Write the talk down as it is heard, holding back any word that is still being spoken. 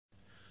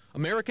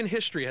American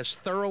history has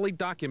thoroughly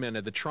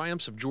documented the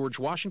triumphs of George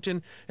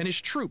Washington and his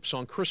troops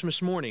on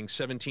Christmas morning,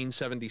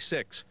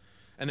 1776,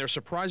 and their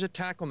surprise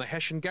attack on the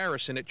Hessian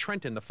garrison at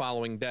Trenton the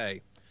following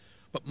day.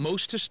 But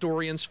most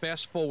historians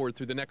fast forward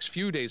through the next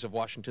few days of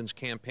Washington's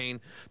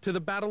campaign to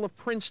the Battle of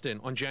Princeton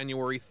on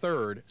January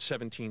 3rd,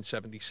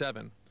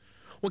 1777.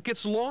 What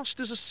gets lost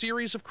is a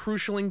series of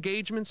crucial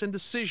engagements and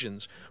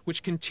decisions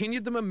which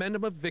continued the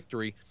momentum of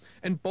victory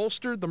and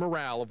bolstered the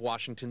morale of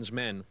Washington's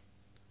men.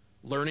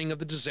 Learning of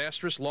the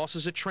disastrous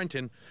losses at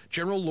Trenton,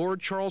 General Lord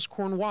Charles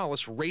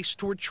Cornwallis raced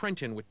toward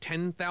Trenton with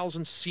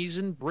 10,000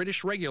 seasoned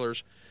British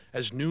regulars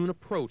as noon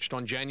approached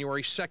on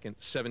January 2nd,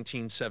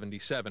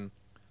 1777.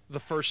 The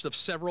first of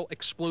several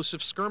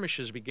explosive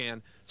skirmishes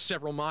began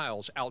several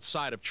miles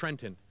outside of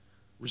Trenton.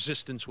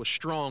 Resistance was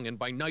strong, and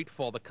by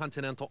nightfall the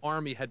Continental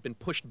Army had been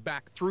pushed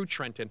back through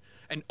Trenton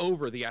and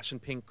over the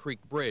Assunpink Creek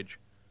Bridge.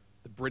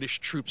 The British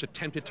troops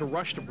attempted to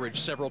rush the bridge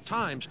several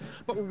times,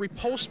 but were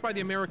repulsed by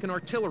the American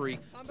artillery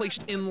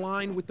placed in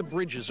line with the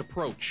bridge's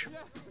approach.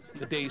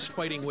 The day's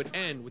fighting would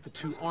end with the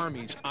two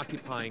armies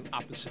occupying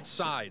opposite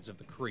sides of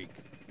the creek.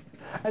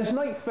 As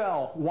night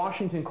fell,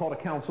 Washington called a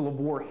council of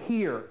war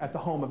here at the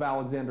home of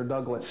Alexander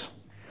Douglas.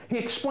 He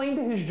explained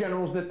to his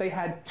generals that they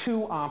had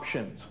two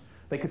options.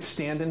 They could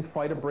stand and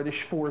fight a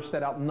British force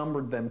that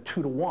outnumbered them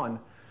 2-1,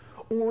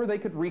 or they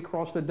could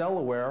recross the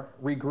Delaware,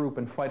 regroup,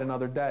 and fight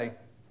another day.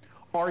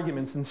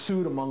 Arguments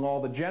ensued among all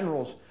the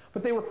generals,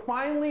 but they were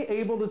finally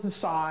able to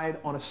decide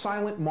on a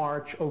silent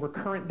march over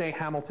current-day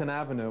Hamilton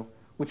Avenue,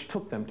 which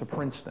took them to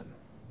Princeton.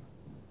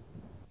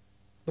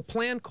 The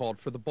plan called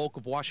for the bulk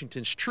of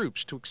Washington's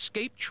troops to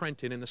escape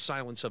Trenton in the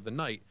silence of the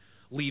night,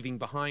 leaving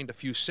behind a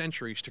few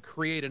sentries to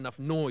create enough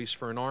noise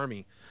for an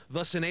army,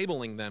 thus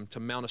enabling them to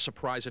mount a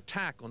surprise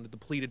attack on the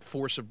depleted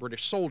force of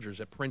British soldiers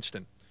at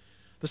Princeton.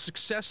 The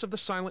success of the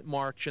silent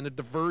march and the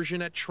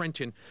diversion at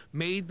Trenton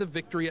made the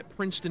victory at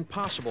Princeton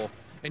possible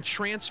and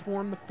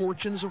transformed the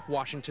fortunes of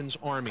Washington's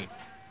army.